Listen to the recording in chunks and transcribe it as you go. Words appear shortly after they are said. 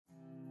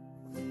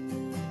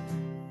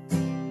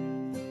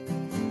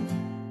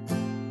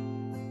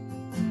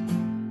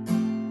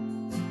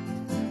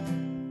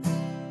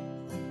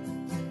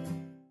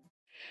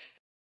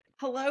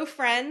Hello,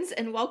 friends,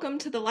 and welcome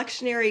to the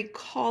Lectionary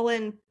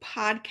Call-In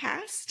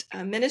podcast,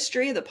 a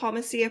ministry of the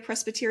Palmacia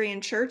Presbyterian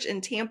Church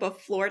in Tampa,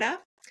 Florida.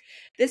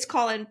 This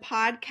call-in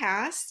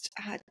podcast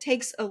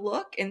takes a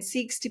look and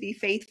seeks to be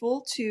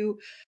faithful to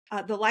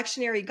the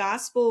lectionary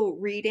gospel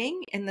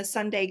reading in the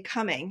Sunday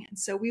coming. And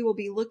so we will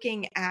be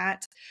looking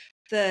at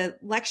the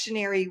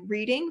lectionary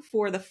reading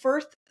for the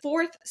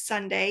fourth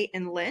Sunday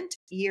in Lent,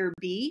 year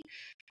B,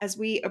 as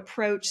we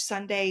approach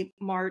Sunday,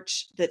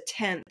 March the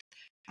 10th.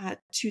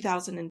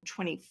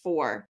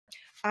 2024.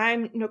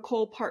 I'm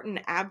Nicole Partin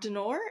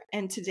Abdnour,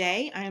 and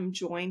today I am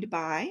joined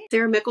by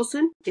Sarah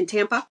Mickelson in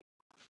Tampa.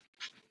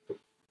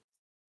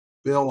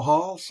 Bill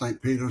Hall,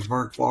 St.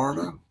 Petersburg,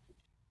 Florida.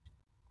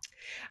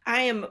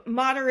 I am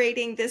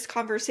moderating this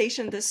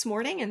conversation this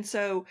morning, and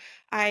so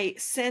I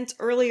sent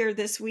earlier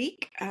this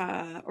week,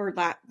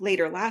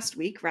 later last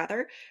week,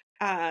 rather,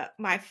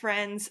 my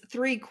friends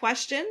 3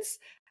 questions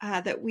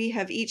that we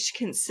have each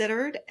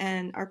considered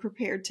and are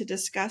prepared to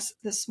discuss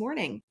this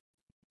morning.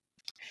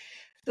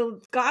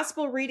 The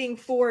gospel reading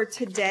for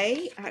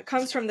today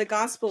comes from the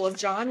Gospel of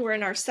John. We're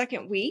in our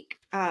second week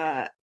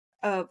of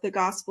the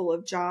Gospel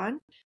of John.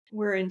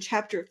 We're in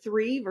chapter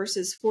 3,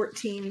 verses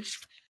 14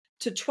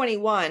 to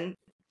 21.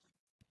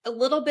 A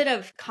little bit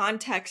of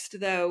context,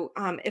 though,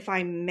 if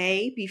I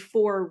may,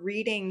 before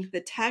reading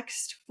the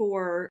text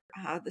for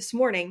this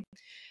morning.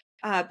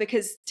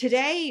 Because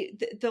today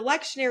the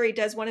lectionary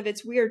does one of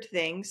its weird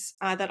things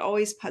that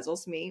always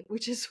puzzles me,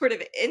 which is sort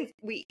of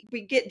we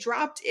get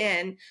dropped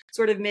in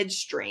sort of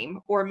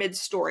midstream or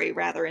mid-story,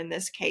 rather, in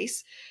this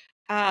case.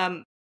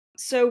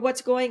 So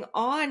what's going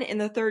on in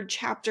the 3rd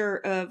chapter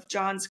of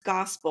John's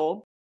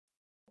Gospel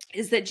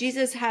is that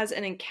Jesus has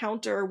an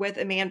encounter with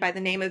a man by the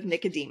name of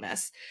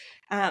Nicodemus,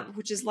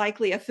 which is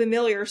likely a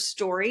familiar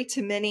story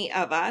to many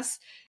of us.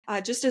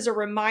 Just as a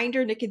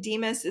reminder,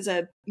 Nicodemus is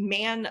a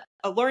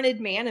learned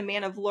man, a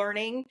man of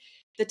learning.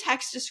 The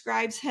text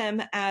describes him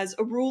as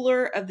a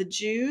ruler of the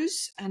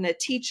Jews and a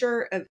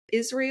teacher of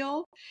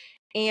Israel.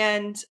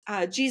 And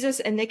Jesus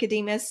and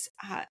Nicodemus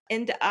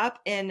end up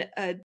in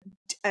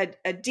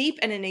a deep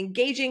and an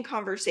engaging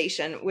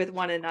conversation with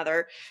one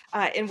another,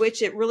 in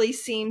which it really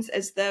seems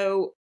as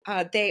though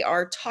they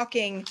are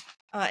talking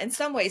in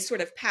some ways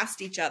sort of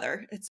past each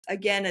other. It's,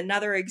 again,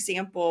 another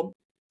example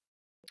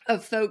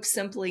of folks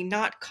simply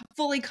not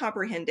fully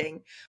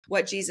comprehending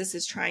what Jesus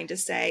is trying to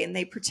say. And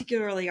they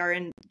particularly are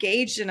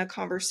engaged in a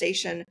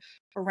conversation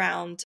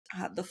around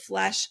the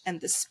flesh and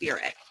the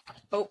spirit.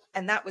 Oh,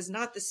 and that was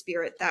not the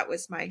spirit. That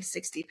was my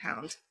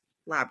 60-pound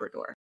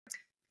Labrador.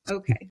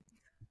 Okay.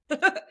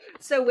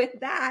 So with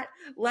that,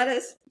 let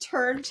us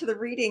turn to the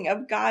reading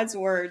of God's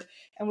word.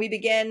 And we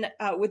begin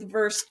with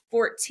verse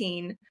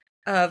 14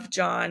 of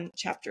John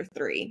chapter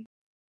 3.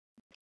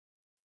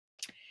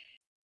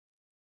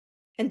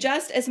 And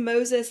just as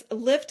Moses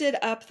lifted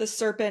up the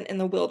serpent in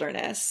the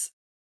wilderness,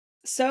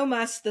 so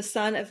must the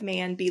Son of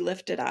Man be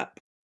lifted up,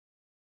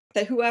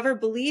 that whoever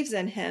believes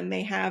in him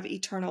may have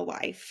eternal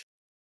life.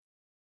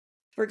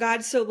 For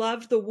God so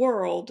loved the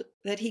world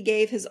that he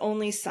gave his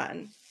only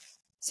Son,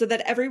 so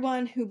that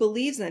everyone who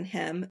believes in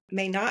him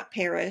may not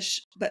perish,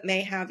 but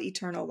may have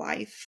eternal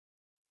life.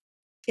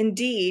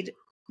 Indeed,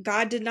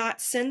 God did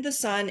not send the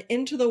Son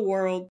into the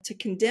world to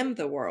condemn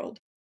the world,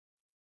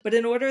 but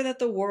in order that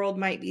the world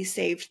might be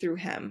saved through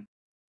him.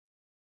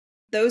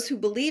 Those who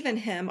believe in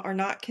him are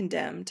not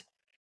condemned,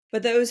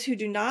 but those who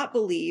do not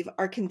believe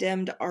are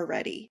condemned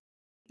already,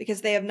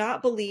 because they have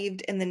not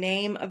believed in the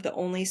name of the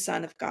only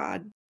Son of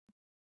God.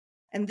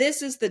 And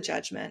this is the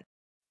judgment.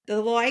 The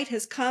light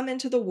has come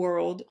into the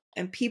world,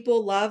 and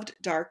people loved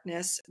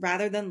darkness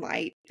rather than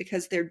light,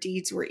 because their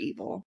deeds were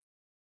evil.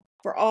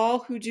 For all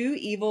who do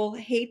evil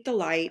hate the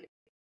light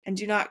and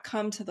do not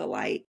come to the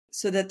light,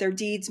 so that their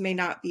deeds may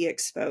not be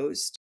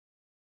exposed.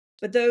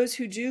 But those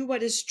who do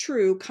what is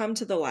true come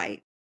to the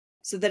light,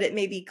 so that it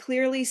may be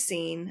clearly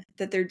seen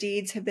that their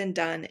deeds have been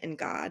done in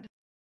God.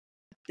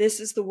 This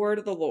is the word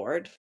of the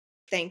Lord.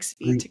 Thanks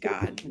be to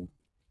God.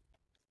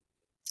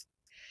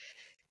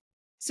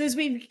 So as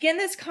we begin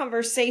this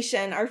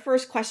conversation, our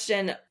first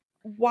question,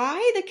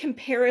 why the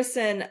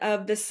comparison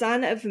of the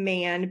Son of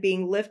Man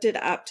being lifted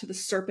up to the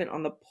serpent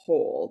on the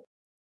pole?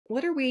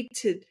 What are we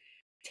to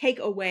take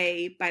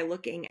away by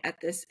looking at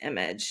this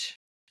image?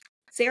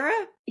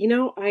 Sarah?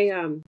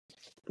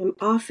 I'm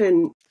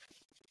often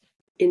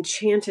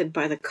enchanted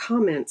by the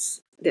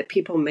comments that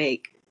people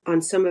make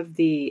on some of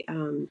the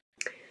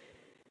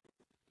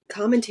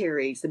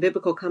commentaries, the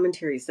biblical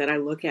commentaries that I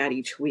look at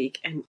each week.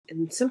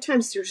 And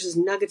sometimes there's just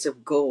nuggets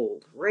of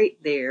gold right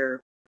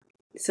there.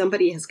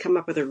 Somebody has come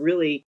up with a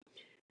really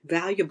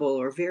valuable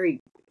or very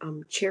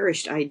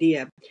cherished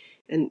idea.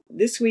 And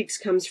this week's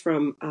comes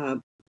from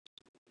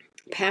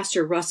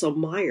Pastor Russell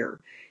Meyer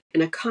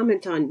in a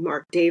comment on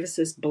Mark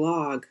Davis's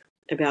blog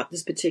about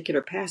this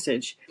particular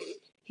passage.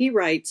 He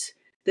writes,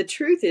 "The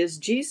truth is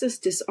Jesus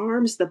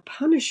disarms the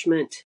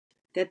punishment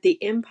that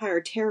the empire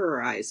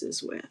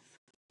terrorizes with."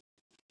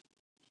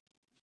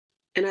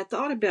 And I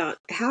thought about,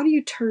 how do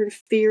you turn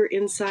fear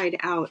inside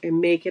out and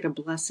make it a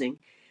blessing?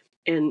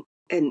 And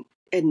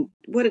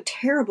what a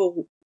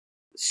terrible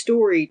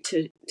story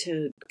to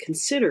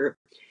consider.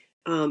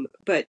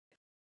 But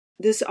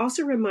this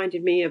also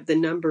reminded me of the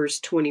Numbers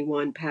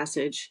 21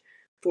 passage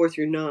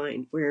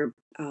 4-9, where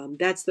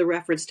that's the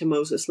reference to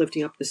Moses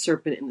lifting up the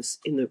serpent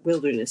in the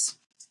wilderness.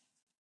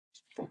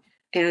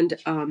 And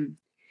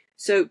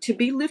so to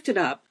be lifted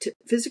up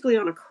physically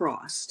on a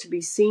cross, to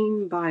be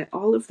seen by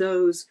all of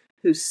those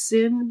whose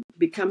sin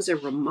becomes a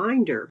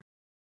reminder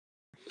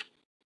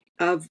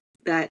of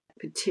that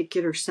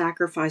particular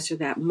sacrifice or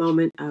that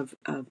moment of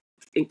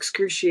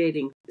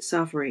excruciating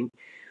suffering.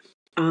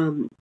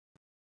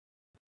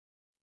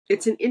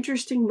 It's an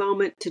interesting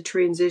moment to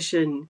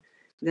transition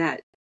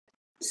that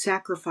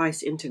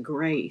sacrifice into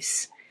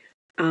grace.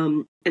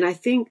 And I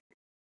think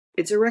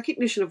it's a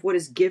recognition of what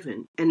is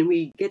given, and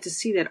we get to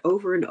see that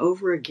over and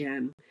over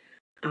again,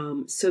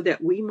 so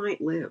that we might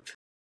live.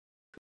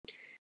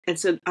 And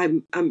so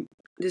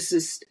this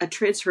is a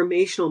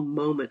transformational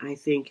moment, I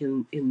think,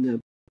 in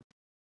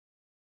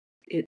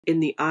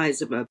the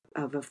eyes of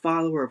a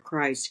follower of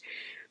Christ,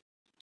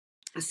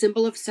 a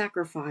symbol of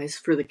sacrifice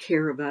for the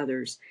care of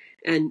others.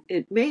 And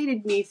it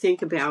made me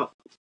think about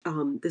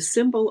the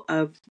symbol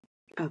of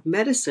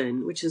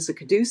medicine, which is a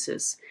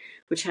caduceus,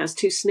 which has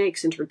two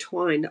snakes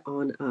intertwined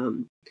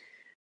on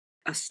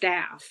a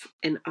staff.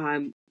 And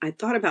I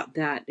thought about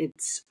that.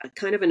 It's a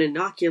kind of an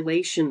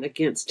inoculation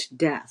against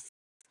death,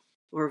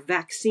 or a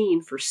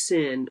vaccine for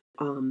sin.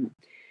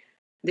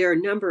 There are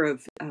a number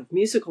of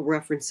musical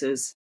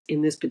references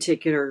in this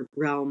particular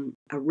realm,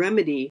 a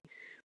remedy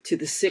to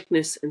the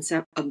sickness and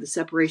of the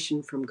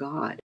separation from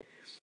God.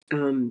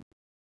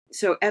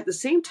 So at the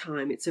same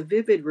time, it's a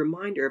vivid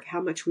reminder of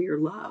how much we are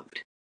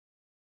loved.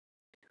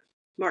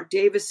 Mark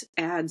Davis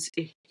adds,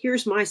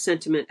 here's my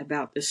sentiment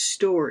about this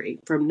story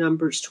from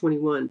Numbers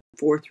 21,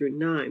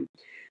 4-9.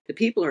 The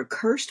people are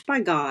cursed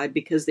by God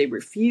because they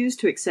refuse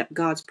to accept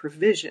God's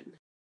provision.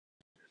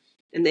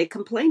 And they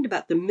complained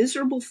about the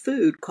miserable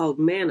food called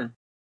manna.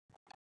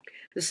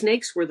 The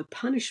snakes were the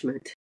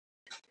punishment.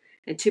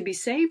 And to be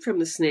saved from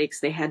the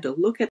snakes, they had to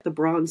look at the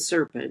bronze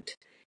serpent,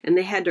 and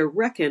they had to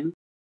reckon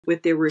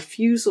with their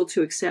refusal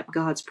to accept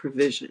God's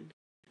provision.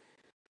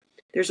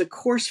 There's a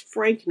coarse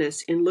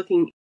frankness in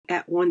looking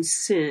at one's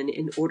sin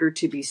in order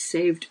to be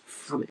saved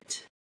from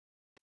it.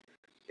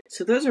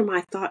 So those are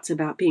my thoughts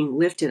about being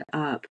lifted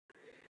up.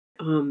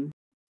 I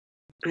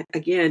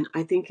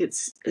think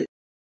it's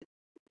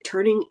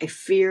turning a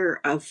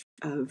fear of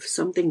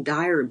something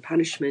dire and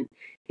punishment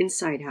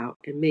inside out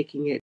and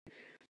making it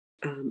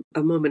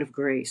a moment of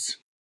grace.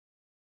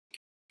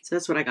 So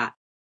that's what I got.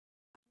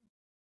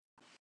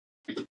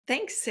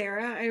 Thanks,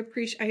 Sarah.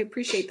 I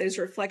appreciate those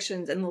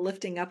reflections and the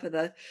lifting up of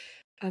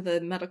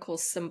the medical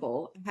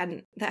symbol.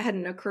 That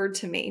hadn't occurred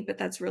to me, but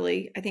that's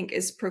really, I think,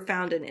 is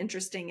profound and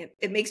interesting.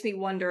 It makes me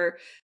wonder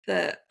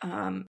the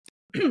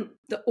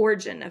the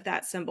origin of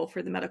that symbol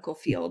for the medical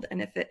field,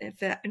 and if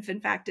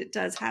in fact it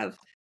does have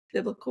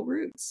biblical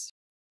roots.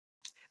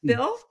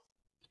 Bill?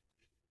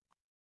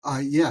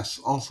 Yes,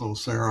 also,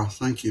 Sarah,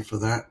 thank you for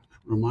that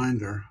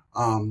reminder.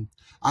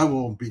 I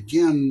will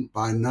begin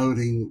by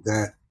noting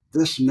that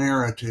this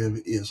narrative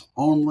is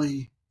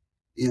only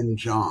in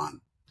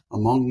John,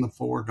 among the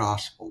four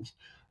Gospels.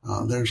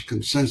 There's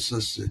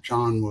consensus that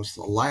John was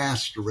the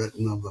last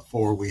written of the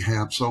four we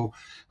have. So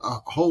a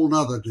whole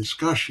other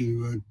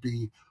discussion would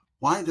be,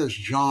 why does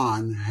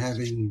John,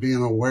 having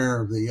been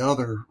aware of the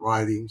other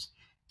writings,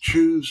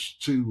 choose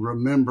to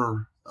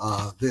remember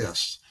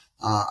this?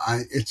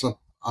 It's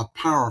a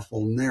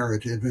powerful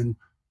narrative, and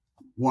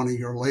one of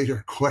your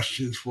later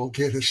questions will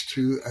get us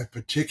to a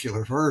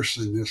particular verse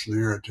in this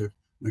narrative,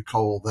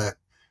 Nicole, that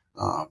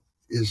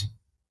is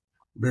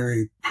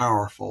very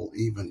powerful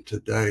even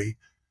today.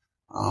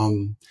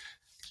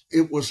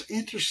 It was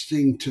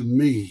interesting to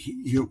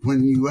me,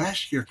 when you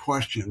asked your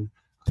question,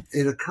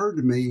 it occurred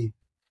to me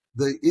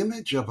the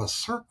image of a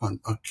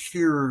serpent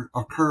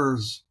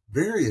occurs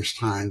various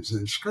times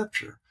in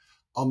Scripture.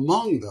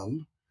 Among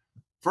them,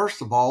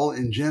 first of all,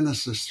 in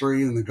Genesis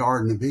 3 in the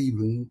Garden of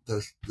Eden,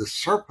 the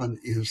serpent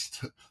is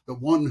the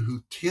one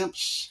who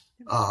tempts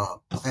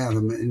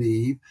Adam and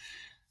Eve.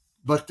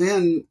 But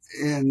then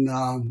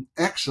in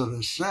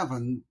Exodus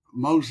 7,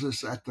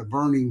 Moses at the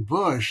burning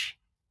bush,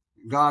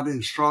 God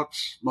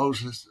instructs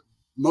Moses.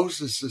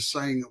 Moses is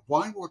saying,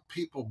 why would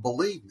people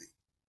believe me?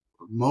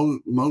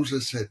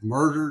 Moses had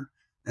murdered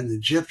an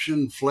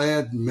Egyptian,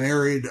 fled,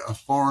 married a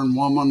foreign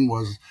woman,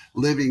 was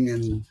living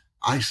in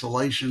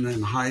isolation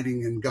and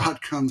hiding, and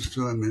God comes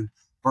to him in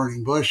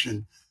burning bush,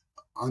 and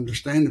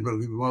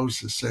understandably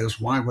Moses says,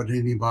 why would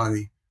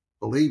anybody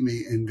believe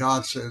me? And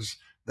God says,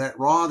 that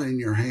rod in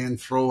your hand,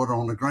 throw it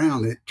on the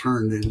ground. It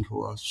turned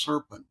into a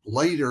serpent.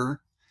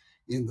 Later,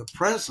 in the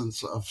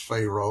presence of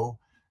Pharaoh,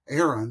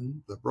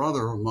 Aaron, the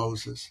brother of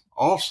Moses,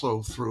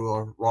 also threw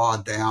a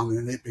rod down,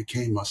 and it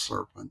became a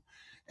serpent.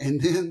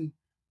 And then,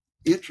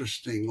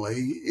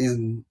 interestingly,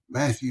 in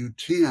Matthew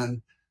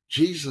 10,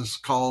 Jesus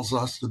calls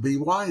us to be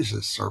wise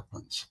as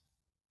serpents.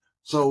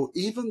 So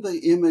even the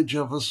image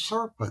of a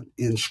serpent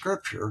in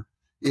Scripture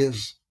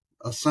is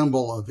a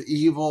symbol of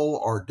evil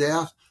or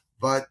death,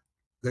 but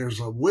there's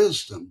a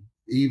wisdom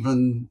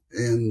even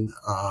in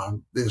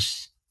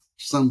this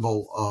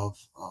symbol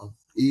of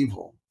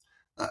evil.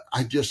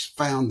 I just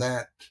found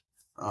that,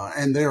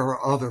 and there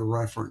are other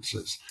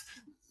references.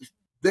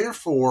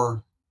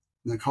 Therefore,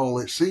 Nicole,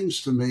 it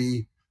seems to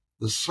me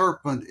the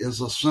serpent is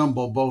a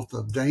symbol both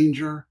of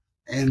danger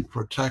and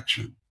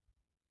protection.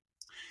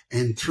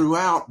 And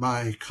throughout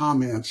my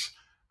comments,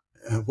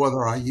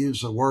 whether I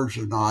use the words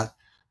or not,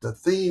 the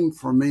theme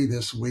for me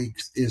this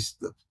week is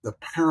the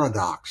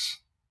paradox.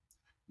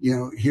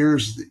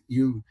 Here's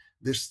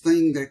this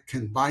thing that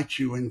can bite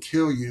you and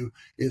kill you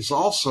is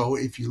also,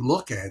 if you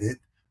look at it,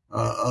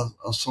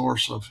 a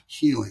source of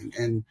healing.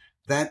 And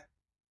that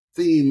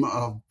theme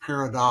of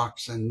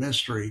paradox and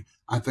mystery,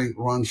 I think,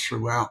 runs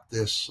throughout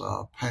this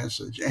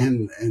passage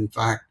and, in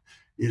fact,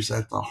 is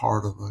at the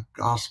heart of the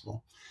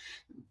gospel.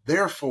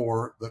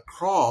 Therefore, the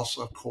cross,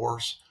 of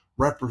course,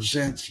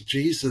 represents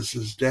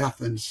Jesus'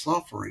 death and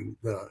suffering,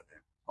 the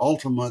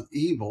ultimate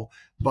evil,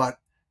 but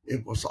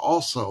it was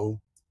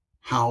also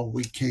how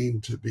we came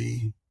to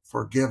be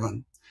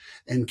forgiven.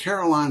 And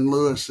Caroline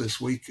Lewis this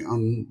week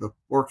on the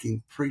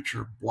Working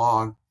Preacher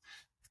blog,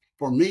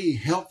 for me,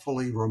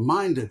 helpfully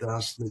reminded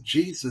us that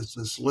Jesus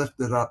is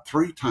lifted up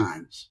 3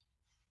 times: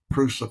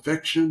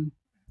 crucifixion,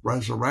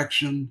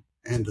 resurrection,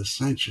 and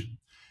ascension.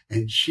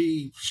 And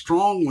she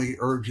strongly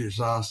urges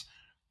us,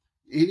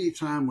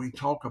 anytime we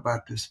talk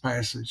about this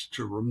passage,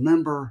 to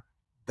remember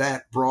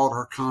that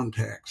broader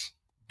context: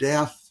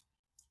 death,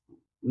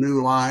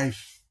 new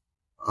life,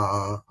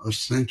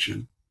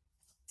 ascension.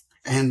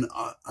 And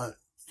a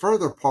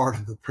further part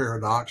of the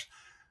paradox,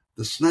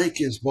 the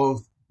snake is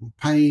both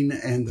pain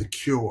and the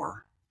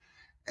cure.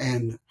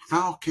 And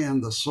how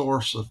can the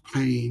source of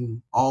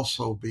pain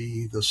also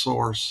be the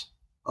source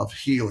of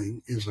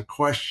healing is a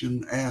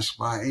question asked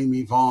by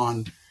Amy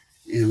Vaughn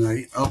in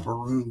a upper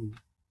room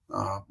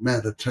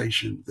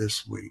meditation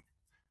this week.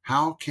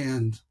 How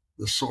can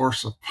the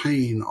source of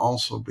pain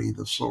also be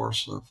the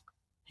source of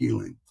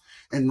healing?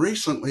 And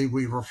recently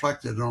we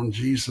reflected on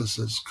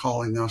Jesus'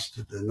 calling us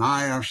to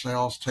deny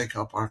ourselves, take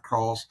up our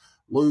cross,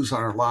 lose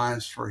our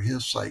lives for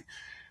his sake.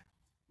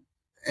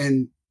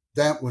 And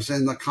that was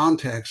in the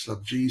context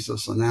of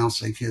Jesus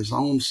announcing his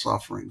own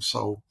suffering.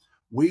 So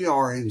we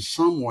are in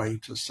some way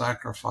to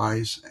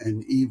sacrifice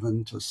and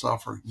even to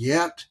suffer.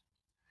 Yet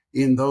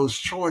in those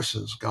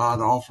choices,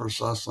 God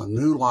offers us a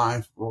new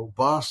life,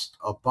 robust,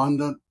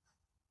 abundant,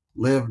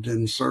 lived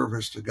in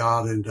service to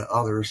God and to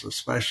others,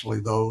 especially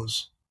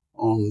those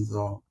on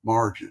the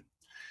margin.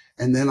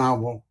 And then I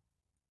will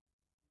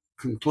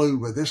conclude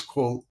with this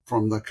quote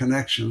from the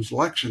Connections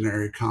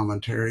Lectionary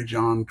commentary,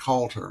 John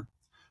Coulter,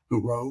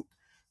 who wrote,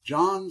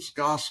 John's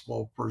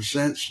gospel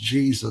presents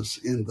Jesus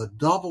in the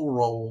double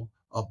role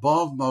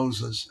above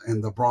Moses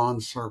and the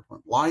bronze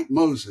serpent. Like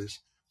Moses,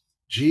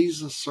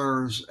 Jesus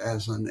serves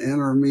as an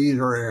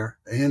intermediary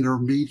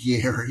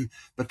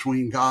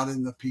between God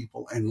and the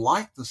people. And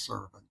like the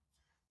serpent,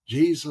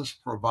 Jesus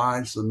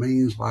provides the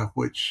means by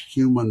which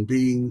human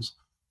beings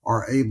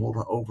are able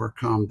to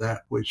overcome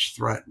that which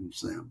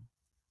threatens them.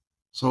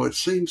 So it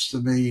seems to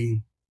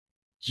me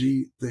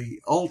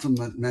the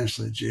ultimate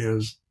message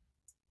is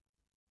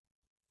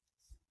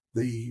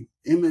the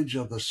image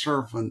of the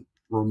serpent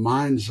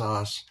reminds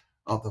us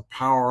of the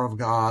power of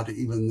God,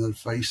 even in the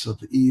face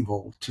of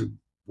evil, to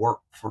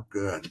work for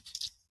good.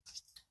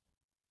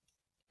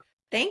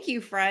 Thank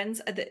you,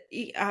 friends.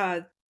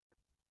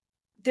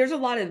 There's a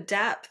lot of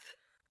depth,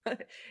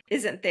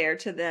 isn't there,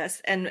 to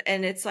this? And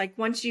it's like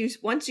once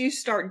you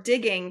start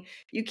digging,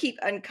 you keep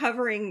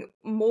uncovering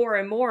more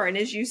and more. And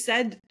as you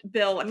said,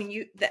 Bill, I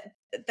mean,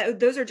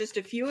 those are just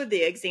a few of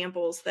the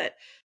examples that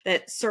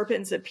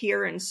serpents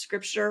appear in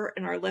Scripture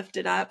and are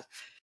lifted up.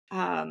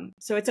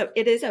 So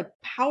it is a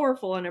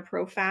powerful and a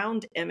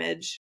profound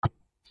image.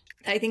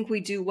 I think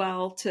we do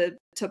well to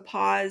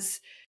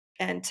pause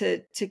and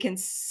to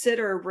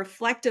consider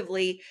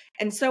reflectively.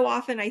 And so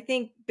often, I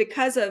think,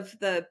 because of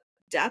the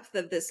depth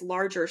of this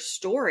larger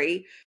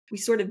story, we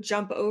sort of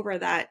jump over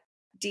that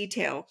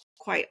detail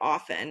quite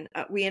often.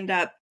 We end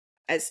up,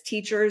 as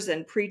teachers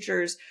and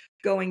preachers,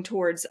 going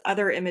towards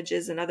other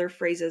images and other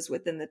phrases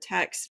within the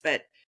text.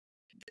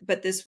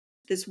 But this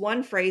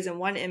one phrase and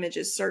one image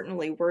is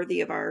certainly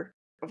worthy of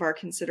our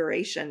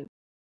consideration.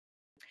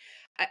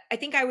 I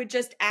think I would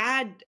just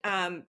add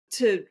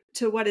to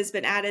what has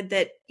been added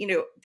that,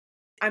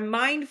 I'm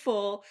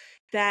mindful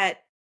that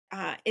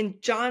in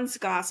John's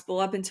gospel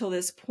up until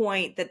this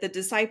point, that the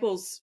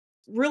disciples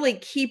really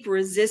keep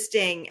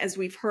resisting, as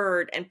we've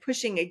heard, and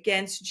pushing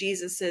against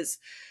Jesus's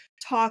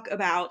talk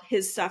about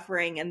his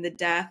suffering and the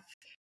death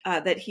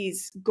that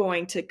he's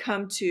going to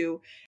come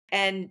to.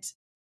 And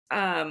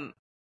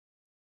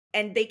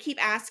they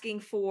keep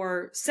asking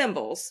for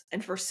symbols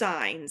and for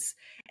signs.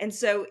 And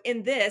so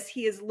in this,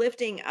 he is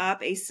lifting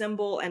up a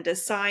symbol and a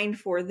sign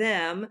for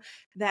them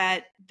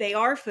that they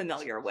are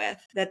familiar with,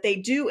 that they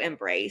do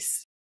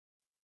embrace.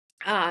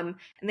 And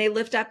they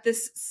lift up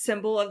this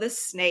symbol of the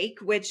snake,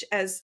 which,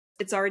 as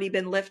it's already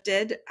been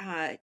lifted,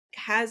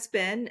 has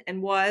been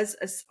and was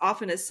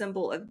often a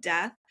symbol of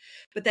death,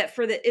 but that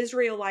for the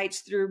Israelites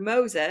through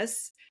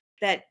Moses,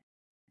 that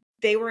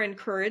they were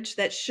encouraged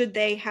that should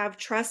they have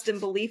trust and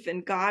belief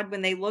in God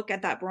when they look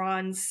at that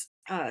bronze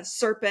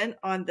serpent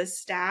on the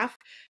staff,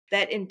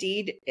 that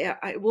indeed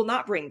it will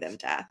not bring them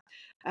death,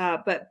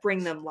 but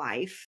bring them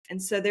life.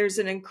 And so there's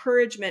an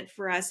encouragement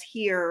for us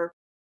here,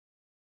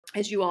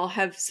 as you all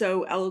have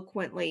so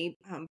eloquently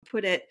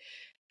put it,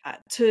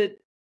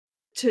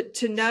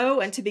 to know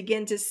and to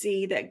begin to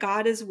see that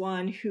God is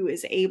one who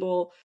is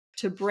able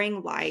to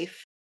bring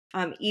life,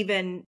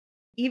 even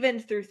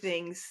through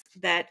things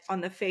that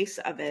on the face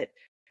of it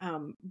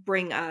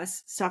bring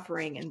us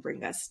suffering and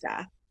bring us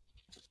death.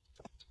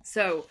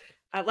 So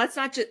let's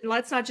not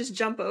just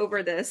jump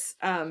over this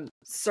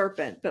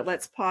serpent, but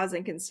let's pause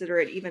and consider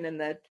it even in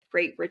the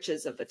great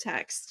riches of the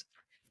text.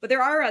 But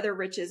there are other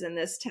riches in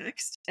this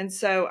text, and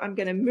so I'm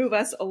going to move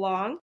us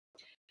along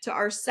to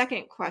our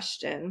second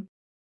question.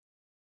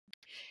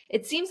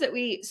 It seems that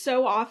we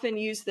so often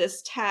use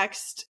this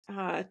text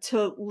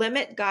to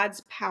limit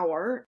God's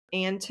power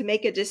and to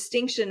make a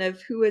distinction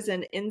of who is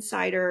an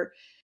insider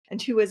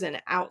and who is an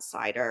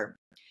outsider.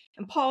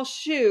 And Paul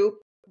Shoup,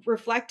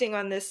 reflecting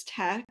on this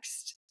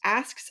text,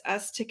 asks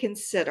us to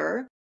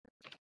consider,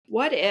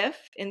 what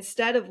if,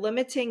 instead of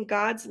limiting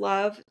God's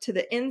love to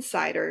the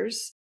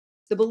insiders,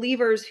 the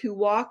believers who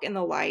walk in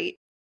the light,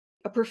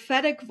 a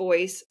prophetic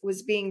voice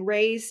was being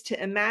raised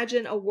to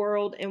imagine a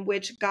world in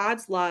which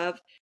God's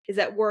love is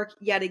at work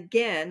yet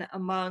again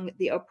among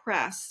the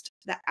oppressed,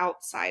 the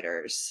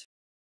outsiders.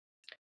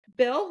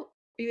 Bill,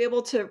 are you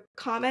able to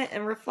comment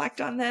and reflect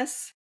on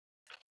this?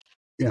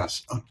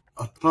 Yes,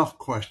 a tough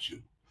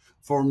question.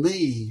 For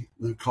me,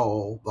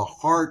 Nicole, the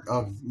heart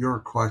of your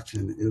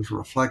question is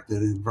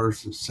reflected in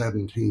verses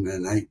 17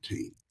 and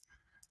 18,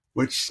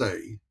 which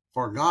say,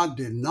 "For God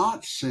did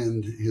not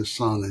send his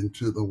Son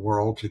into the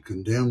world to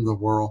condemn the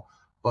world,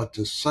 but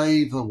to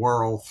save the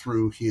world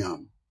through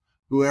him.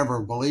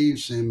 Whoever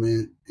believes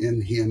in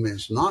him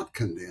is not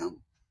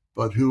condemned,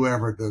 but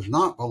whoever does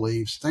not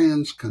believe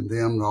stands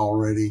condemned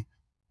already,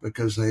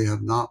 because they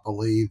have not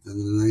believed in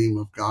the name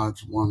of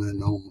God's one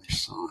and only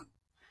Son."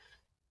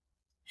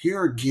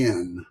 Here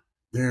again,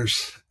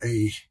 there's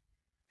a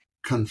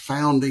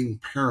confounding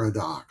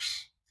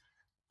paradox.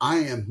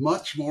 I am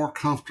much more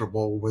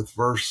comfortable with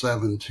verse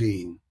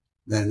 17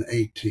 than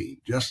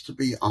 18, just to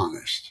be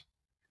honest.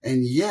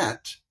 And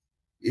yet,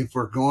 if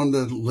we're going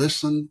to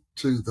listen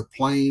to the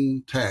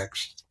plain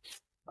text,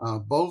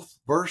 both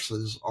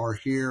verses are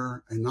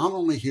here, and not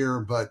only here,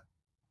 but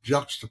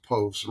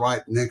juxtaposed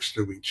right next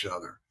to each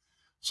other.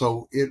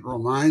 So it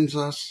reminds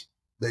us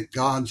that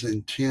God's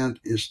intent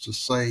is to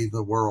save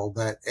the world,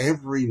 that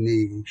every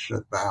knee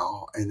should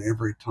bow and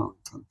every tongue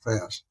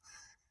confess.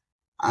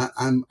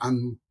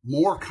 I'm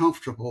more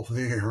comfortable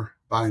there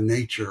by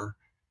nature,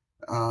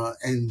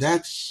 and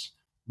that's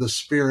the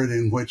spirit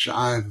in which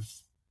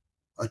I've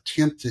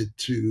attempted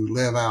to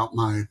live out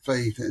my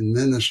faith in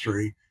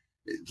ministry,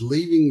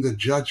 leaving the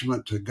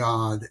judgment to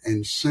God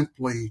and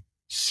simply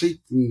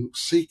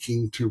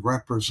seeking to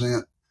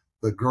represent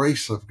the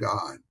grace of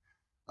God.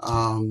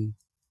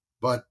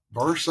 But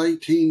verse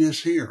 18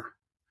 is here,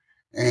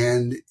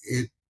 and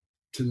it,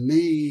 to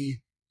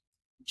me,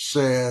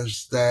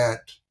 says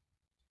that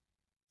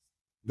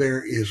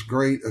there is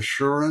great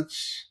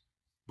assurance,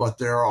 but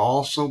there are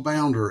also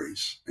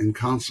boundaries and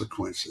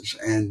consequences.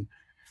 And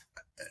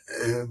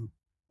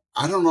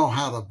I don't know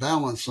how to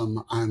balance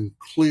them. I'm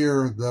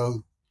clear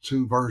those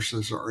two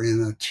verses are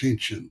in a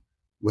tension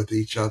with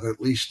each other,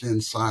 at least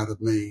inside of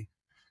me.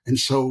 And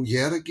so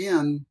yet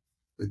again,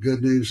 the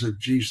good news of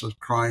Jesus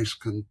Christ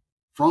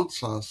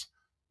confronts us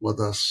with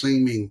a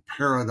seeming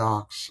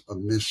paradox of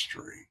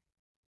mystery.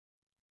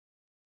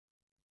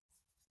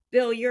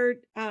 Bill, your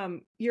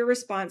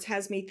response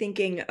has me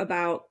thinking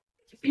about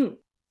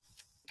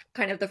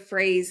kind of the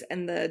phrase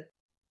and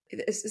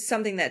it's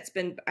something that's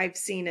been I've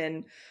seen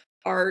in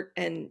art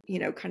and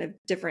kind of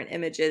different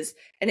images,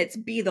 and it's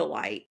be the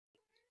light.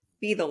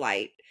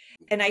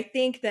 And I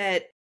think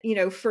that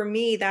for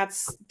me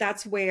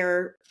that's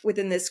where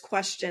within this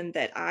question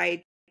that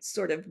I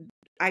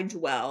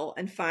dwell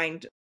and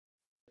find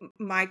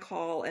my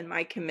call and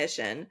my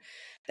commission,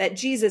 that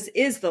Jesus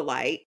is the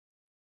light.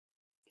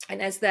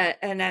 And as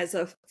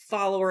a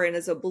follower and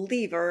as a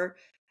believer,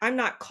 I'm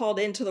not called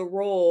into the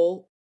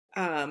role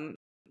to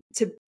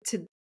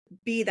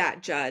be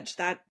that judge.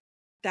 That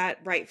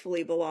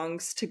rightfully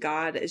belongs to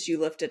God, as you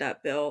lifted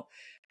up, Bill.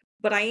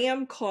 But I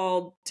am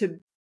called to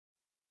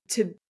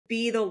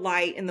be the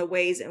light in the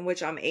ways in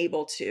which I'm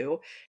able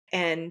to.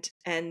 And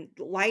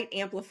light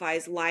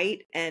amplifies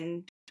light,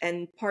 and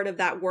part of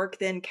that work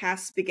then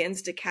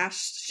begins to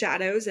cast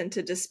shadows and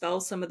to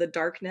dispel some of the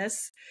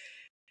darkness.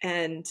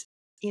 And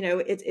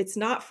it's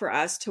not for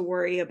us to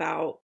worry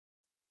about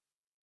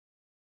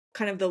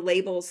kind of the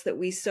labels that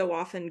we so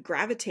often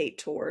gravitate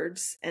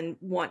towards and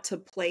want to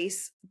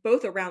place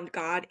both around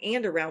God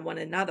and around one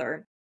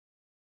another.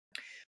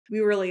 We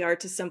really are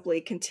to simply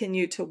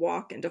continue to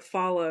walk and to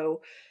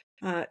follow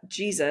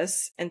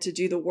Jesus and to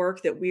do the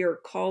work that we are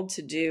called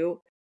to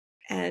do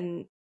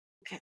and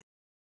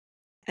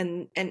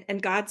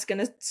God's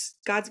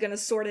gonna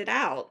sort it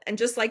out. And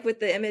just like with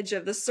the image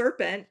of the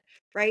serpent,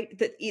 right?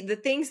 The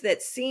things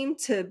that seem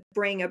to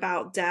bring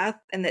about death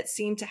and that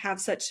seem to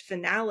have such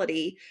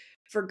finality,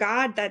 for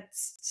God,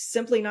 that's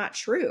simply not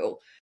true.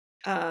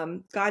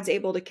 God's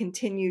able to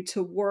continue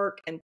to work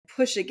and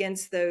push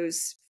against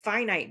those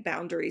finite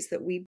boundaries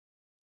that we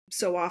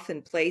so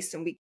often place,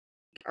 and we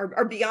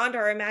are beyond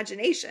our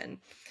imagination,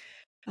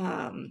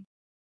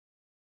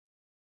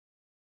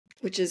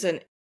 which is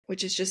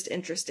just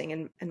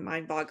interesting and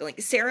mind-boggling.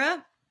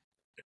 Sarah?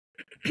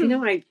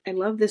 I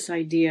love this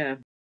idea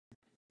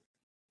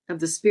of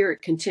the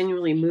Spirit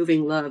continually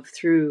moving love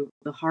through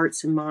the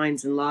hearts and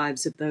minds and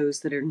lives of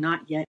those that are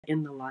not yet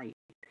in the light,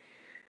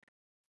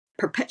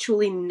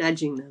 perpetually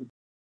nudging them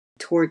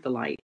toward the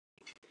light.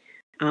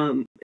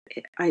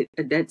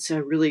 That's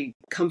a really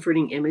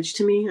comforting image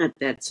to me.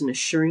 That's an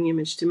assuring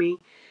image to me.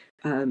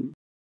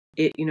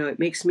 It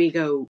makes me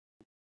go,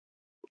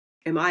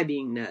 am I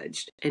being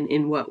nudged? And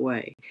in what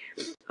way?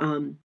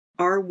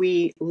 Are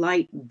we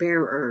light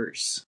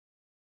bearers?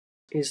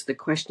 Is the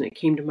question that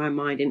came to my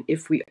mind. And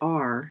if we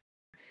are,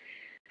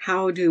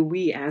 how do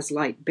we as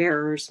light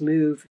bearers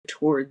move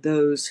toward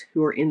those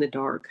who are in the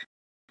dark,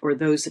 or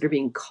those that are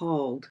being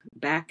called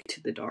back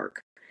to the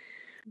dark?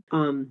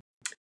 I'm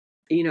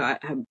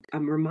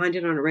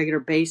reminded on a regular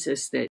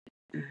basis that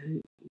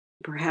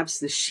perhaps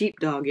the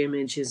sheepdog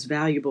image is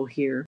valuable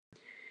here,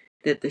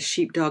 that the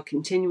sheepdog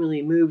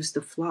continually moves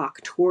the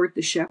flock toward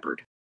the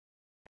shepherd,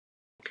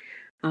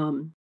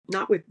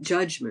 not with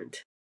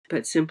judgment,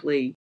 but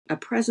simply a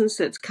presence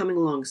that's coming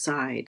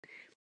alongside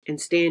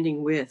and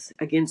standing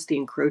against the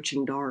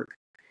encroaching dark.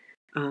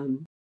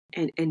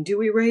 And do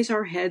we raise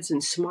our heads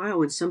and smile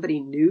when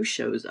somebody new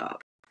shows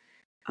up?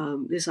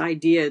 This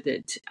idea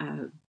that,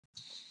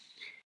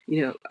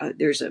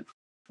 there's a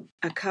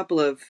couple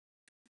of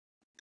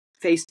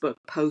Facebook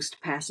post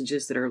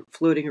passages that are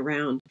floating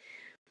around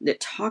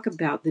that talk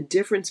about the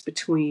difference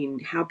between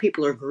how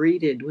people are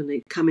greeted when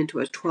they come into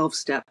a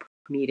 12-step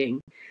meeting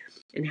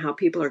and how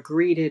people are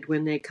greeted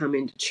when they come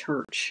into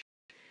church.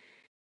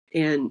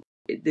 And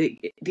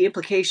the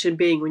implication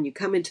being, when you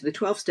come into the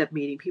 12-step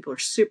meeting, people are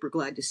super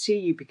glad to see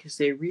you because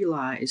they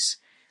realize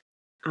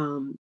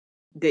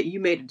that you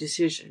made a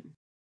decision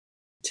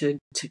to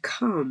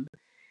come,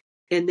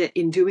 and that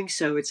in doing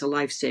so, it's a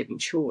life-saving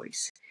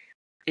choice.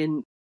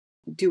 And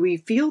do we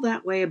feel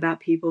that way about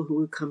people who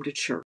would come to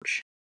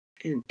church?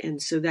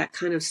 And so that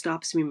kind of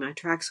stops me in my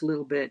tracks a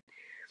little bit.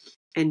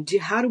 And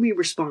how do we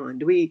respond?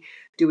 Do we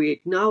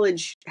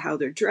acknowledge how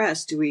they're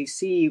dressed? Do we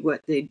see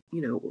what the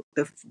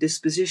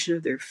disposition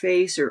of their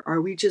face, or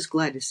are we just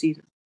glad to see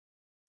them?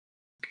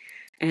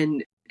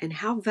 And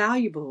how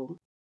valuable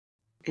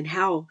and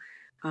how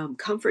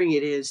comforting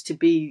it is to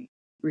be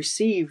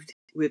received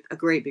with a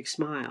great big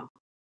smile,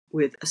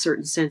 with a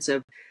certain sense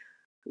of,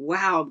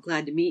 wow, I'm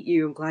glad to meet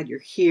you. I'm glad you're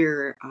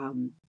here.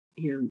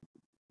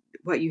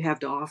 What you have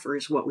to offer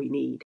is what we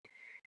need.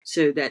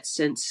 So that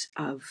sense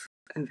of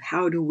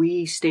how do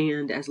we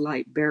stand as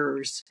light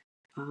bearers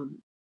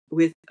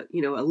with,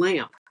 a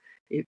lamp.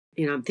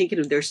 I'm thinking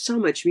of, there's so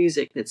much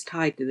music that's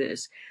tied to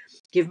this.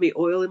 Give me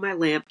oil in my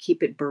lamp,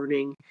 keep it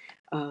burning.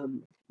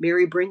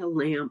 Mary, bring a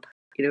lamp,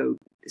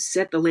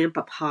 set the lamp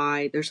up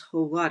high. There's a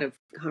whole lot of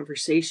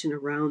conversation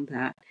around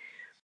that,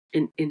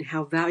 and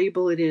how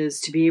valuable it is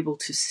to be able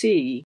to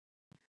see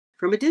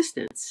from a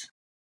distance.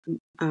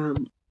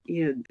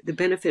 The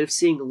benefit of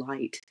seeing a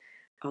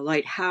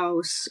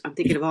lighthouse. I'm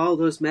thinking of all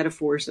those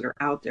metaphors that are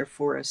out there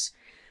for us.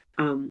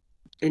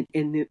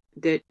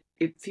 That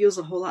it feels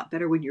a whole lot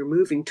better when you're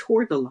moving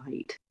toward the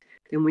light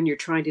than when you're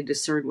trying to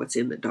discern what's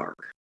in the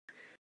dark.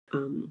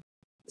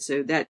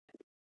 So that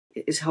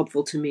is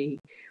helpful to me.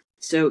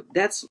 So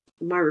that's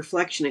my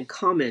reflection and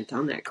comment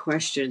on that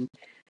question.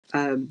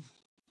 I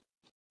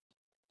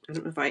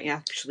don't know if I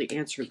actually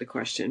answered the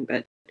question,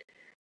 but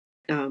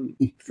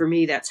for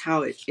me, that's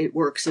how it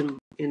works in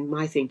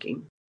my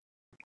thinking.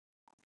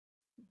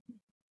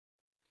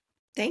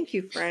 Thank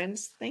you,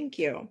 friends. Thank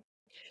you.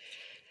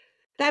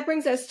 That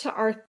brings us to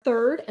our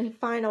third and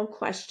final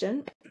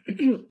question.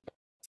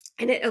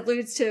 And it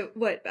alludes to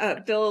what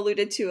Bill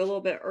alluded to a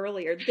little bit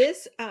earlier.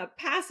 This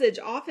passage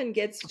often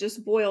gets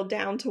just boiled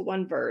down to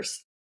one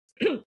verse.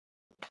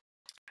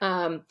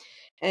 And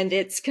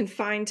it's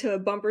confined to a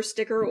bumper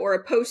sticker or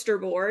a poster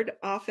board,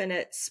 often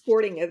at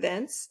sporting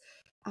events,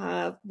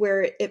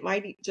 where it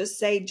might just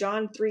say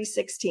John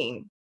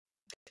 3:16,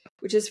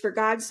 which is, "For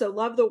God so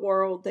loved the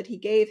world that he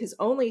gave his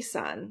only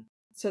son,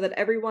 so that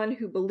everyone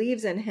who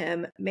believes in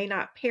him may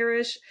not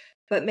perish,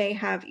 but may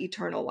have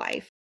eternal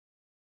life."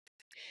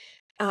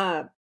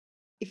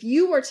 If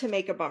you were to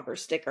make a bumper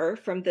sticker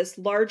from this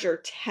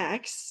larger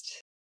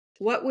text,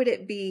 what would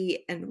it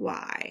be and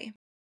why?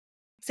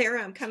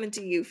 Sarah, I'm coming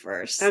to you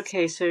first.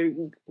 Okay,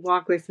 so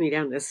walk with me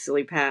down this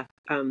silly path.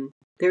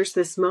 There's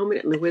this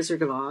moment in The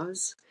Wizard of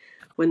Oz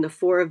when the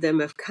four of them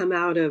have come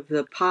out of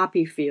the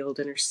poppy field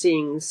and are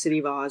seeing the city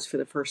of Oz for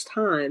the first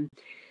time.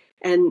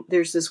 And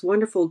there's this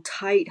wonderful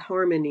tight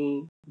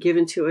harmony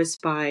given to us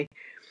by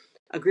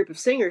a group of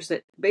singers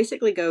that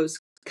basically goes,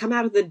 come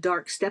out of the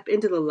dark, step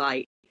into the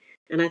light.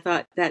 And I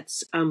thought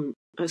that's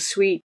a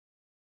sweet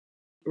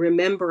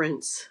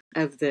remembrance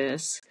of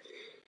this.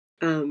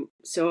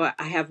 So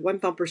I have one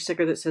bumper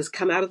sticker that says,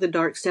 come out of the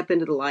dark, step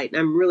into the light. And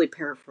I'm really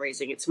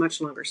paraphrasing. It's a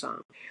much longer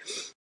song.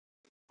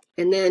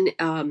 And then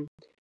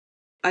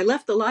I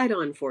left the light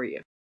on for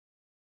you.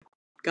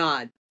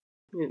 God.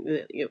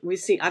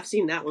 I've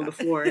seen that one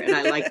before, and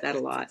I like that a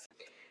lot.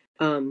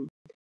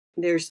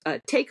 There's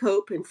take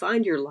hope and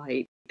find your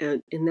light.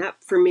 And that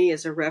for me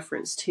is a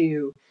reference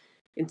to,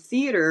 in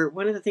theater,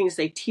 one of the things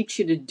they teach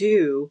you to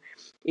do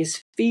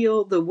is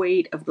feel the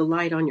weight of the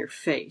light on your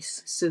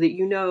face so that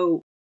you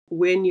know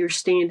when you're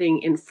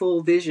standing in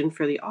full vision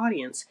for the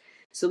audience.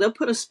 So they'll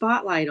put a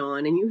spotlight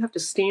on and you have to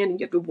stand and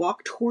you have to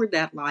walk toward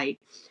that light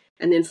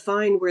and then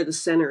find where the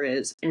center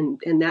is. And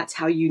that's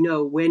how you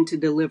know when to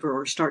deliver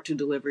or start to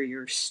deliver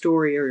your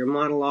story or your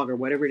monologue or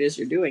whatever it is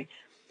you're doing.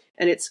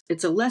 And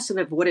it's a lesson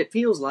of what it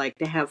feels like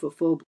to have a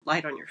full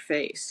light on your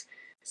face.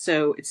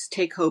 So it's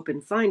take hope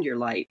and find your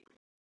light.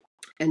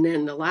 And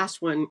then the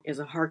last one is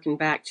a harken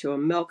back to a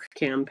milk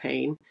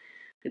campaign.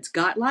 It's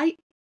got light?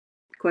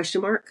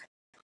 Question mark.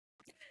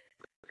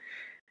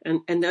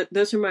 And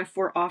those are my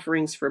 4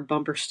 offerings for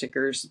bumper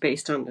stickers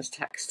based on this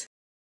text.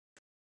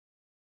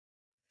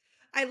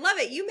 I love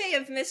it. You may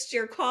have missed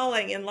your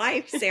calling in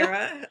life,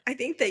 Sarah. I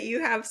think that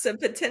you have some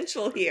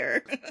potential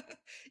here.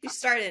 You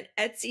start an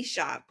Etsy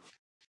shop.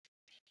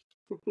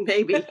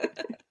 Maybe.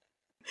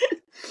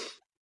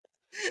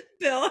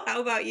 Bill,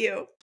 how about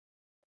you?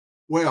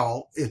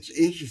 Well, it's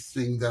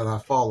interesting that I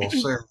follow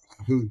Sarah,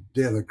 who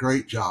did a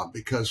great job,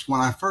 because when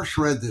I first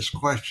read this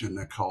question,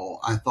 Nicole,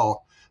 I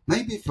thought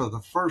maybe for the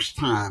first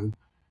time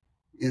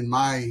in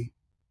my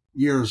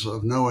years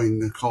of knowing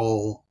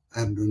Nicole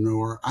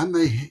Abdnour, I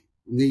may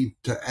need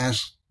to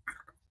ask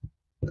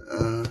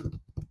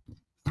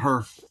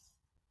her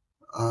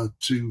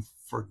to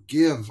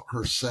forgive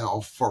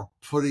herself for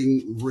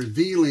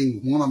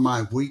revealing one of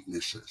my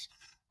weaknesses.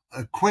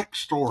 A quick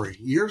story.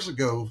 Years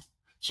ago,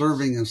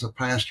 serving as a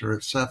pastor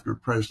at Sefner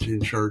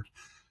Presbyterian Church,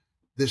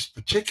 this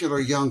particular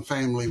young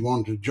family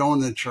wanted to join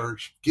the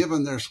church.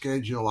 Given their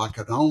schedule, I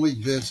could only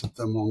visit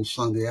them on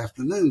Sunday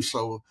afternoon.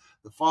 So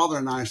the father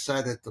and I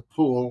sat at the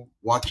pool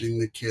watching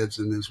the kids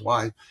and his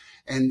wife,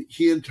 and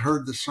he had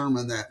heard the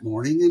sermon that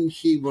morning and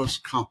he was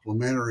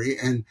complimentary.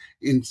 And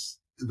in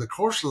the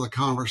course of the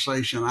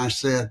conversation, I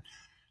said,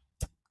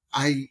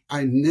 I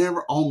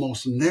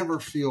almost never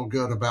feel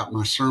good about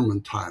my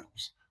sermon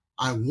titles.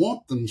 I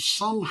want them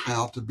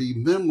somehow to be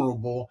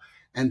memorable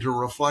and to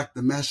reflect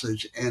the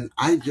message, and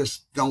I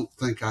just don't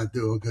think I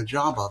do a good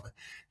job of it.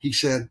 He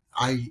said,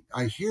 I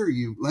hear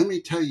you. Let me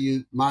tell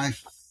you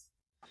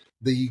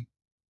the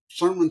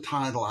sermon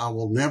title I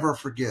will never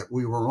forget.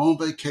 We were on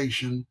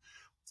vacation.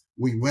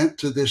 We went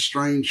to this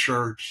strange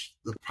church.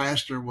 The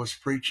pastor was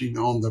preaching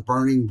on the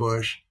burning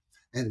bush,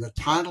 and the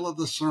title of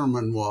the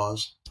sermon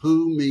was,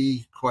 Who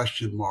Me? ?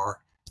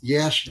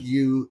 Yes,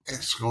 you! !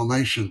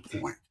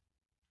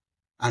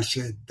 I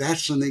said,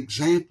 that's an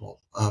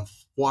example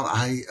of what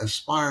I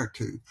aspire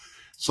to.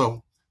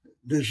 So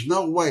there's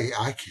no way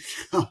I can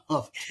come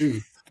up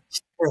to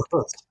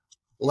Sarah's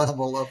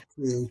level of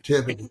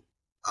creativity.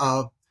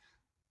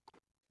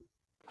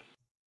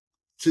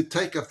 To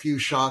take a few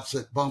shots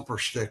at bumper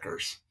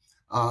stickers.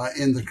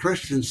 In the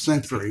Christian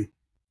Century,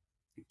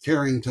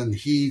 Carrington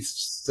Heath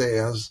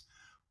says,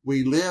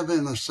 we live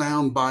in a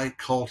soundbite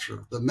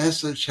culture. The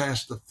message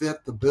has to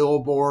fit the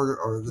billboard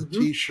or the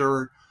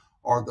T-shirt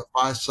or the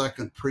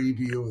 5-second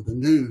preview of the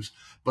news.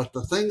 But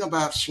the thing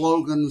about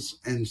slogans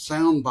and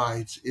sound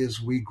bites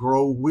is we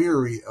grow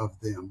weary of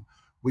them.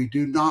 We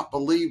do not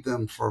believe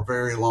them for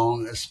very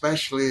long,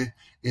 especially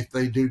if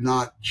they do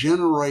not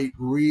generate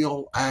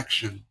real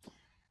action.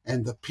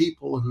 And the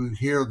people who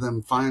hear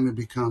them finally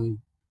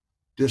become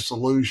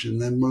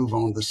disillusioned, then move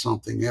on to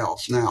something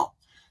else. Now,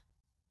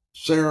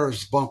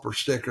 Sarah's bumper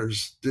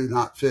stickers do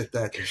not fit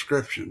that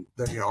description.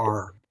 They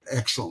are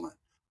excellent.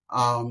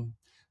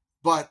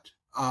 But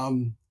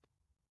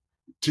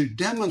to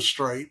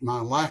demonstrate my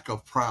lack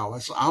of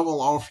prowess, I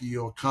will offer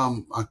you a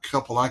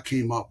couple I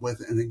came up with.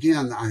 And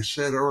again, I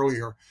said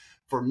earlier,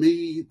 for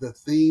me, the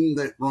theme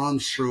that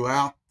runs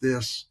throughout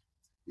this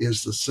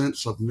is the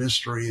sense of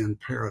mystery and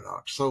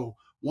paradox. So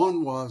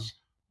one was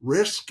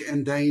risk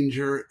and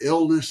danger,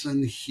 illness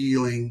and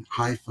healing,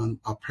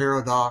 a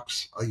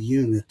paradox, a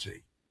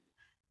unity.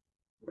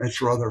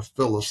 That's rather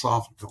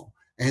philosophical.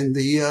 And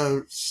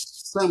the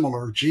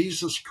similar,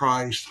 Jesus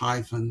Christ,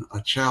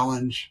 a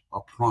challenge, a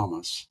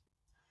promise.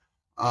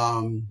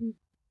 However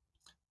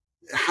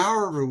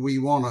we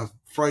want to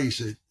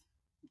phrase it,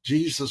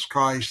 Jesus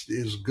Christ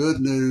is good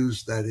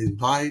news that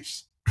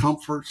invites,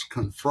 comforts,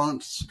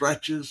 confronts,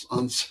 stretches,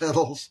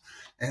 unsettles,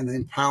 and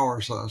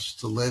empowers us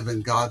to live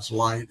in God's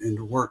light and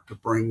to work to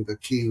bring the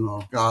kingdom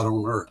of God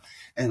on earth.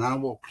 And I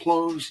will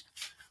close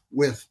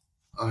with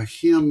a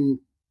hymn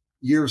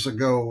years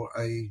ago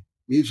a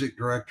music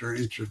director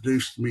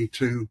introduced me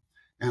to,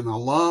 and I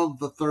love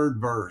the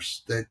third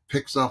verse that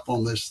picks up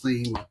on this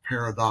theme of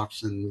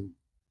paradox and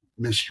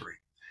mystery.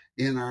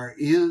 In our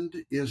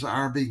end is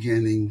our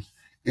beginning,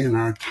 in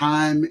our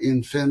time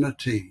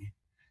infinity.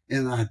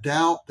 In our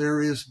doubt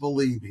there is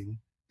believing,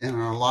 in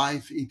our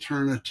life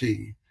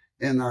eternity.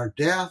 In our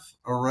death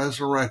a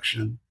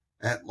resurrection,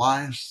 at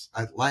last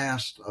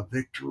a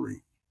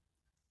victory.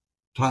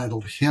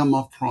 Titled Hymn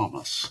of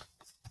Promise.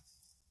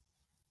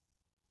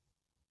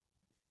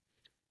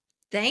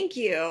 Thank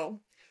you.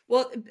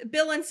 Well,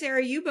 Bill and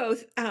Sarah, you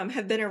both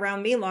have been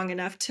around me long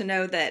enough to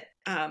know that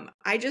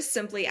I just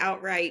simply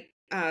outright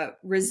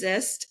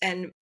resist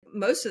and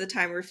most of the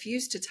time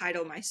refuse to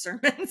title my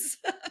sermons.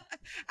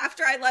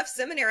 After I left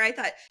seminary, I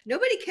thought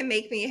nobody can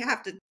make me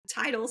have to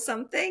title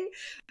something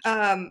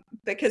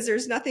because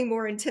there's nothing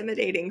more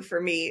intimidating for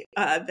me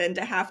than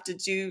to have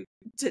to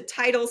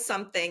title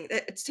something.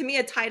 To me,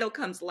 a title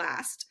comes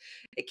last.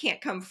 It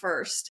can't come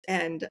first.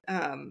 And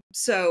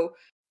so,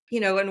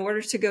 in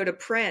order to go to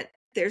print,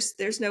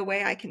 there's no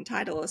way I can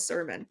title a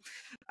sermon.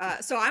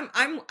 So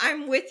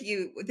I'm with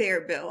you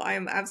there, Bill. I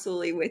am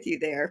absolutely with you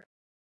there.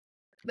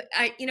 But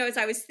as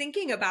I was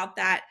thinking about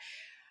that,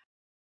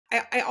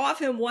 I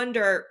often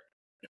wonder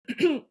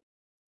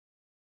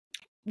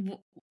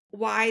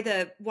why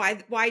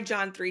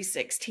John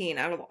 3:16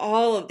 out of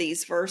all of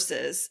these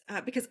verses,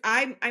 because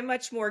I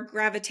much more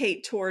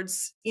gravitate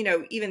towards,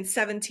 even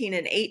 17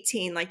 and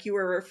 18, like you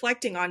were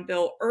reflecting on,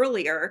 Bill,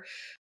 earlier.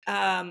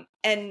 And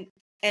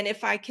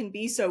if I can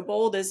be so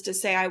bold as to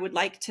say, I would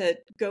like to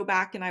go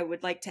back and I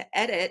would like to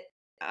edit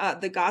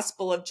the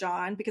Gospel of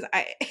John, because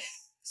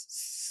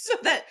so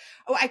that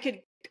I can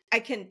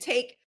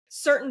take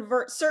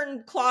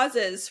certain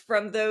clauses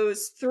from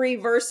those 3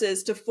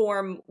 verses to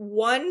form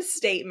one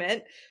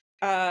statement.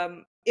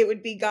 It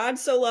would be, God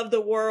so loved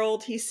the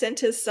world, he sent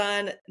his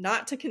son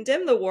not to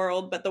condemn the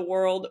world, but the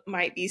world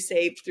might be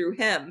saved through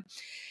him.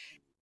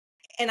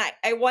 And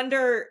I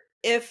wonder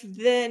if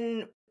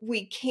then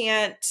we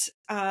can't,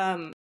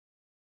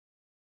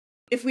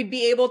 if we'd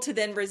be able to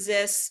then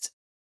resist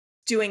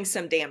doing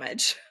some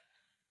damage.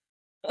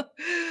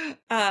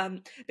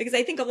 Because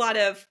I think a lot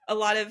of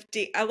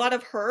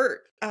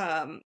hurt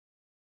and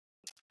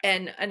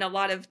a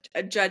lot of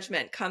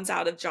judgment comes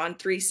out of John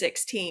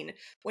 3:16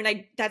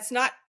 when that's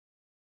not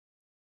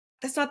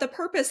the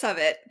purpose of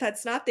it.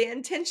 That's not the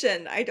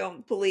intention, I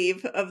don't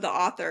believe, of the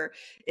author.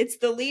 It's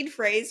the lead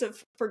phrase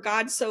of, for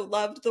God so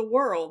loved the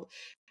world.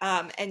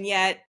 And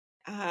yet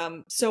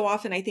so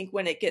often I think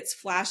when it gets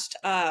flashed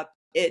up,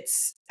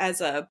 it's as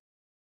a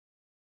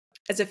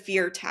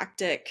fear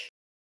tactic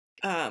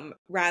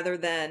rather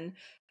than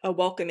a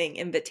welcoming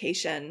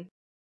invitation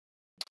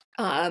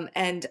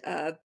and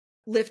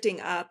lifting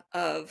up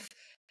of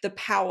the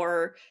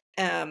power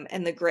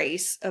and the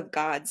grace of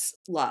God's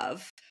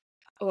love,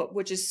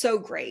 which is so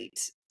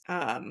great.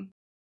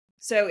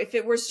 So if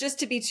it was just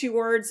to be 2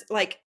 words,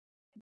 like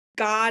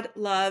God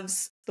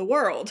loves the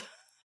world,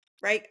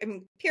 right? I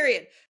mean,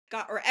 period.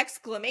 God, or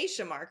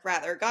exclamation mark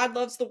rather. God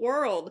loves the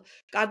world.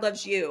 God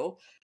loves you.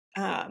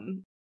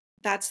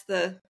 That's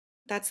the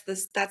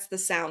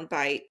sound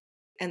bite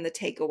and the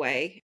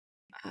takeaway,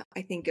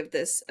 I think, of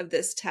this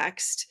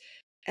text.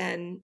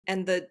 And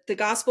the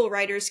gospel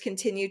writers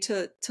continue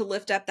to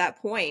lift up that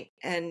point.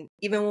 And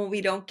even when we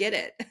don't get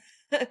it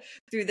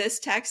through this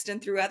text and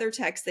through other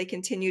texts, they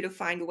continue to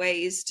find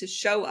ways to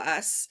show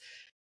us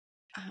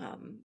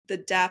the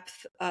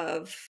depth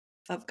of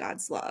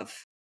God's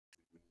love.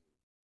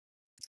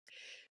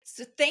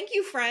 So thank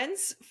you,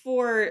 friends,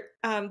 for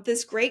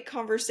this great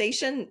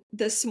conversation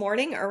this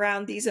morning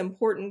around these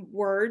important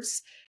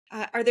words.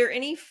 Are there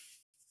any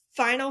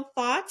final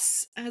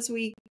thoughts as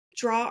we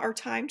draw our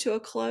time to a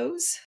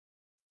close?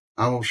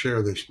 I will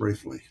share this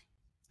briefly.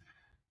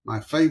 My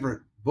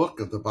favorite book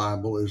of the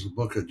Bible is the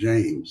book of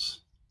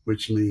James,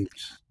 which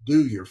means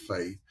do your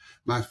faith.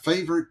 My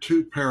favorite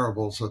 2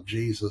 parables of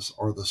Jesus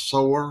are the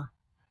sower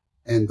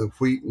and the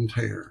wheat and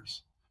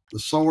tares. The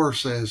sower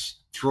says,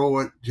 throw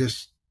it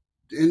just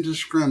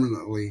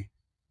indiscriminately,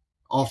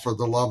 offer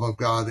the love of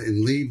God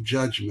and leave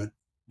judgment.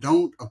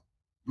 Don't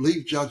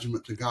leave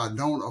judgment to God.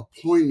 Don't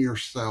appoint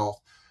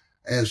yourself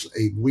as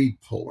a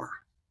weed puller.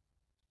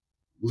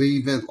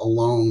 Leave it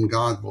alone.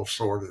 God will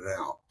sort it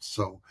out.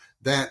 So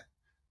that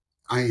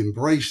I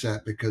embrace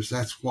that because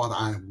that's what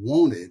I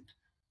wanted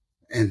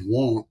and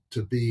want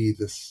to be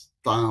the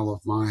style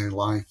of my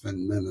life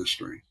and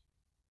ministry.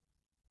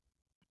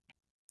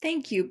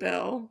 Thank you,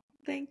 Bill.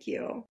 Thank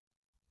you.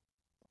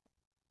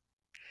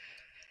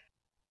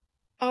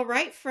 All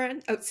right,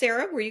 friend. Oh,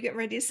 Sarah, were you getting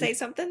ready to say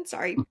something?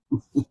 Sorry.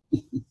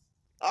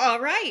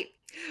 All right.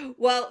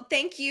 Well,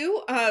 thank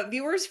you,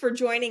 viewers, for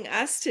joining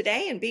us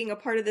today and being a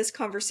part of this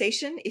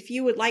conversation. If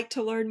you would like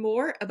to learn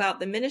more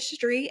about the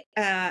ministry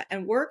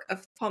and work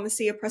of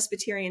Palmacia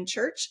Presbyterian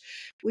Church,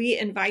 we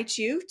invite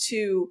you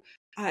to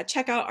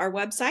check out our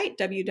website,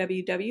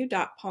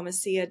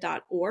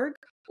 www.palmacia.org,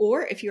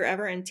 or if you're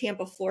ever in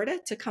Tampa, Florida,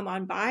 to come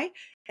on by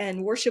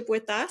and worship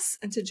with us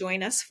and to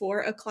join us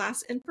for a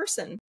class in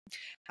person.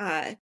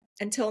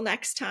 Until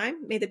next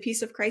time, may the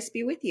peace of Christ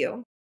be with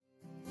you.